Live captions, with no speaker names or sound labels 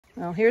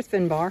Well, here's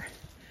Finbar,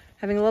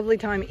 having a lovely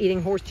time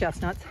eating horse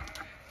chestnuts.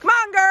 Come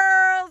on,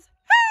 girls!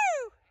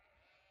 Woo!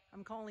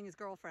 I'm calling his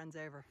girlfriends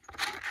over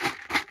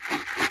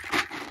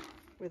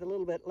with a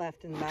little bit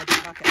left in the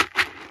magic bucket.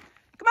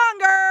 Come on,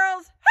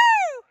 girls!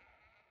 Woo!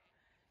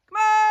 Come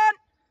on!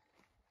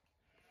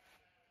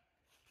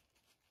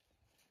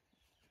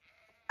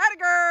 Atta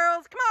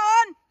girls! Come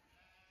on!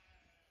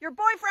 Your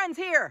boyfriend's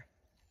here!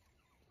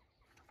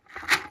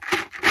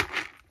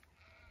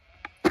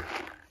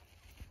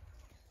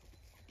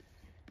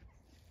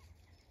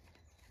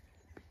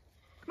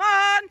 Come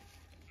on!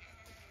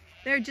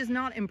 They're just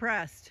not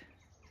impressed.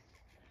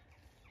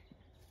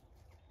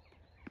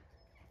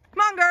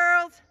 Come on,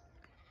 girls!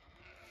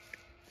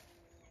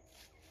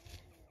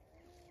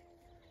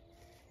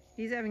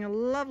 He's having a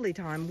lovely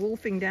time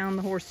wolfing down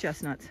the horse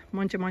chestnuts.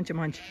 Munch, munch,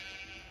 munch.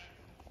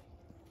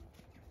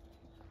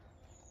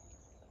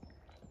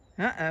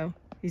 Uh-oh,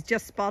 he's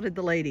just spotted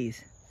the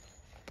ladies.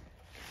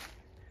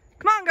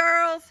 Come on,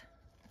 girls!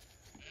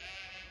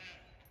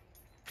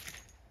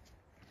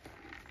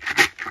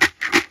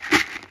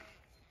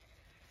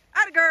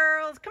 Atta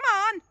girls, come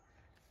on!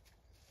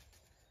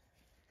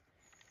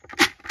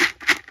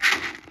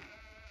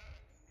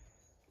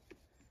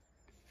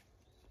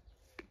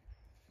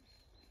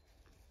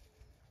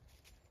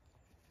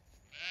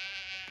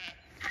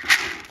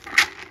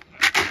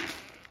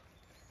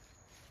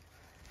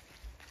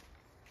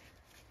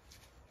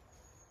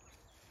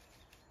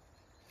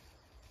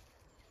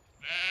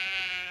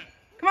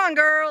 Come on,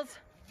 girls.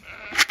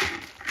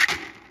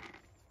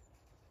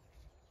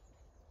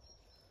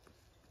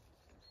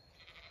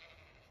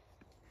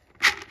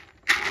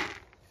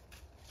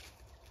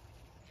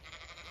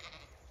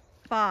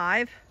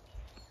 Five.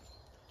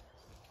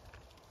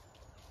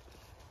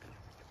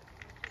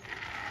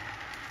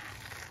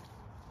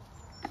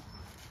 A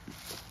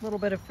little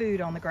bit of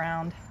food on the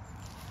ground.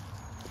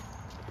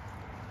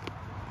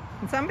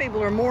 And some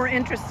people are more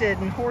interested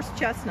in horse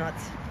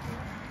chestnuts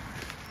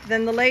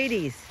than the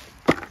ladies.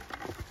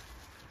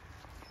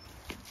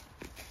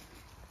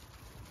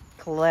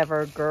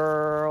 Clever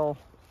girl.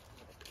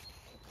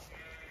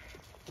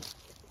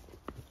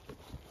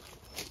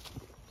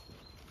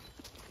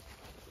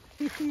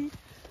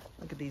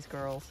 Look at these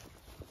girls.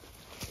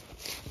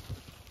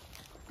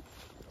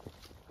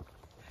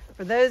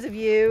 For those of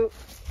you,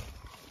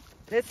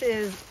 this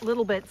is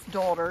Little Bit's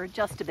daughter,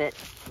 Just a Bit.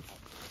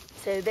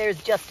 So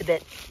there's Just a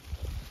Bit.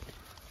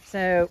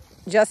 So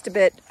Just a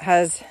Bit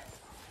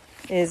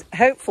is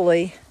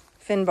hopefully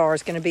Finbar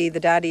is going to be the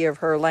daddy of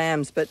her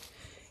lambs, but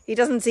he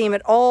doesn't seem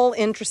at all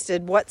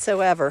interested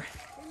whatsoever.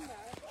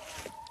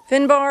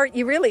 Finbar,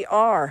 you really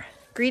are.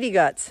 Greedy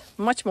guts.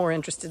 Much more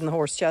interested in the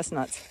horse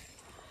chestnuts.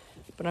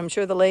 But I'm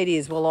sure the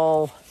ladies will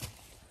all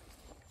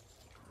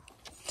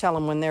tell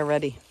him when they're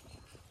ready.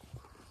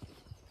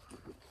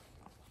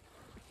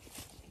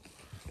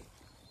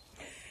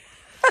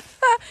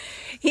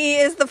 He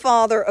is the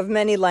father of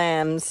many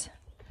lambs,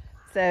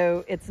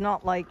 so it's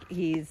not like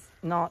he's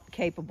not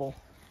capable.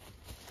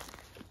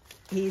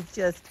 He's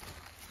just...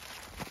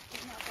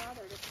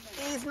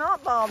 He's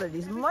not bothered.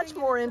 He's much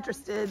more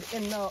interested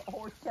in the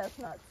horse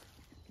chestnuts.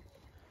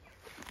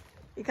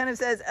 He kind of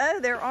says, oh,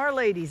 there are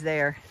ladies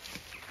there.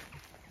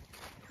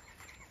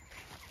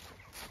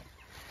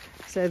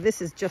 So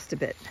this is Just a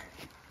Bit.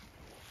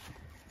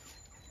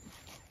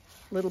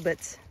 Little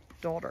Bit's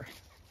daughter.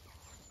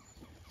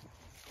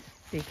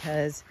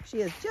 Because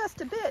she has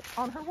just a bit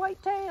on her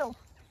white tail.